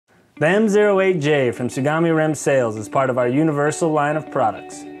The M08J from Tsugami Rem Sales is part of our universal line of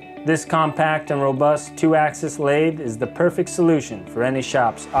products. This compact and robust 2-axis lathe is the perfect solution for any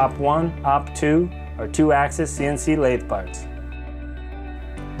shop's Op1, Op2, or 2-axis CNC lathe parts.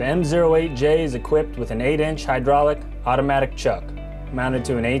 The M08J is equipped with an 8-inch hydraulic automatic chuck mounted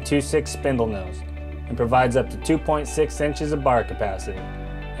to an A26 spindle nose and provides up to 2.6 inches of bar capacity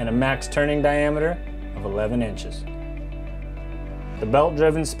and a max turning diameter of 11 inches. The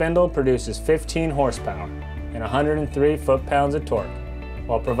belt-driven spindle produces 15 horsepower and 103 foot-pounds of torque,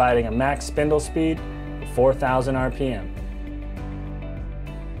 while providing a max spindle speed of 4,000 RPM.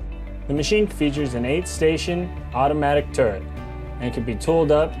 The machine features an 8-station automatic turret and can be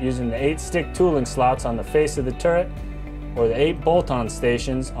tooled up using the 8-stick tooling slots on the face of the turret or the 8 bolt-on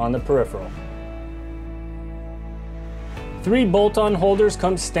stations on the peripheral. 3 bolt-on holders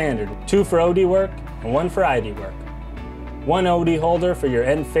come standard, 2 for OD work and 1 for ID work. 1 OD holder for your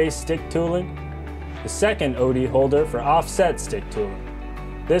end face stick tooling, the second OD holder for offset stick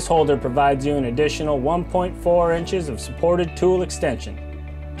tooling. This holder provides you an additional 1.4 inches of supported tool extension,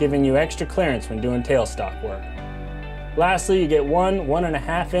 giving you extra clearance when doing tailstock work. Lastly, you get one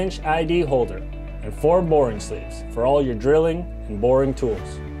 1.5 inch ID holder and 4 boring sleeves for all your drilling and boring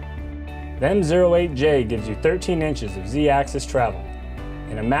tools. The M08J gives you 13 inches of Z-axis travel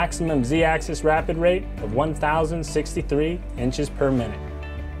and a maximum Z-axis rapid rate of 1,063 inches per minute.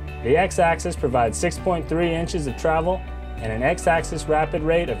 The X-axis provides 6.3 inches of travel and an X-axis rapid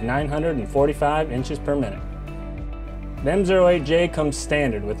rate of 945 inches per minute. The M08J comes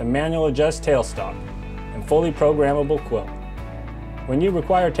standard with a manual adjust tailstock and fully programmable quill. When you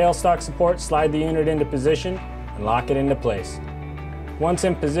require tailstock support, slide the unit into position and lock it into place. Once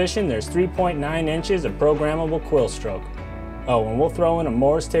in position, there's 3.9 inches of programmable quill stroke. Oh, and we'll throw in a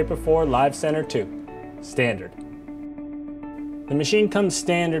Morse Taper 4 live center too, standard. The machine comes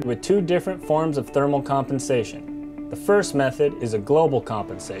standard with 2 different forms of thermal compensation. The first method is a global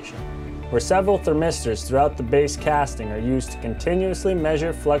compensation, where several thermistors throughout the base casting are used to continuously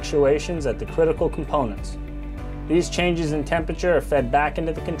measure fluctuations at the critical components. These changes in temperature are fed back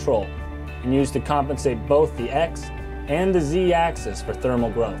into the control and used to compensate both the X and the Z axis for thermal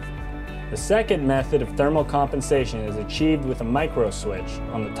growth. The second method of thermal compensation is achieved with a micro switch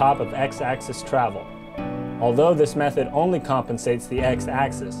on the top of X-axis travel. Although this method only compensates the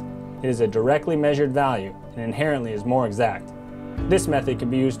X-axis, it is a directly measured value and inherently is more exact. This method can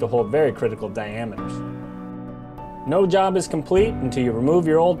be used to hold very critical diameters. No job is complete until you remove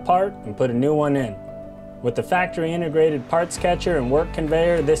your old part and put a new one in. With the factory integrated parts catcher and work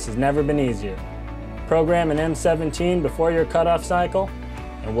conveyor, this has never been easier. Program an M17 before your cutoff cycle,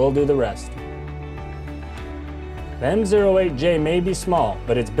 and we'll do the rest. The M08J may be small,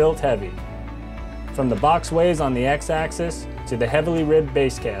 but it's built heavy. From the box weighs on the X-axis to the heavily ribbed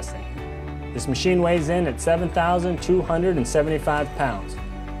base casting. This machine weighs in at 7,275 pounds,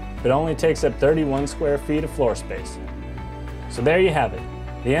 but only takes up 31 square feet of floor space. So there you have it,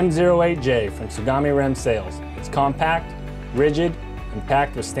 the M08J from Tsugami Rem Sales. It's compact, rigid, and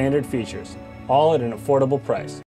packed with standard features, all at an affordable price.